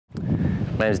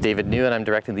My name is David New and I'm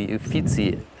directing the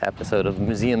Uffizi episode of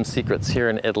Museum Secrets here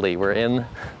in Italy. We're in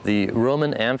the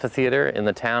Roman amphitheater in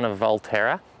the town of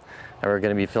Volterra, and we're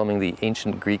going to be filming the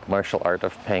ancient Greek martial art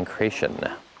of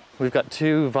Pankration. We've got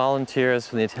two volunteers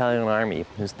from the Italian army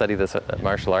who study this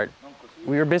martial art.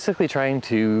 We were basically trying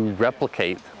to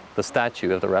replicate the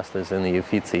statue of the wrestlers in the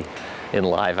Uffizi in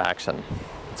live action.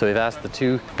 So we've asked the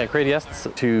two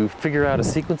Pankratists to figure out a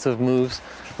sequence of moves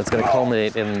that's going to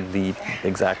culminate in the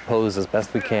exact pose as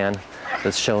best we can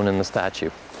that's shown in the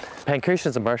statue. Pankration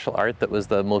is a martial art that was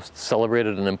the most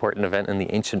celebrated and important event in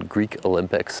the ancient Greek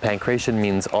Olympics. Pankration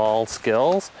means all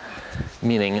skills,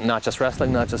 meaning not just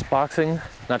wrestling, not just boxing,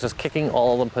 not just kicking,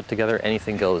 all of them put together,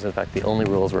 anything goes. In fact, the only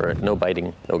rules were no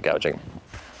biting, no gouging.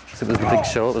 So it was the big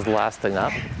show, it was the last thing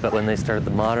up, but when they started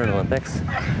the modern Olympics,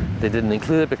 they didn't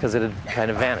include it because it had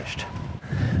kind of vanished.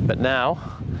 But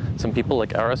now, some people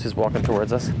like Aris, who's walking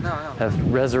towards us,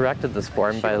 have resurrected this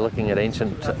form by looking at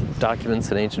ancient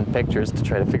documents and ancient pictures to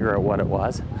try to figure out what it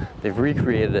was. They've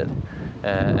recreated it,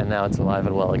 and now it's alive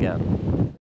and well again.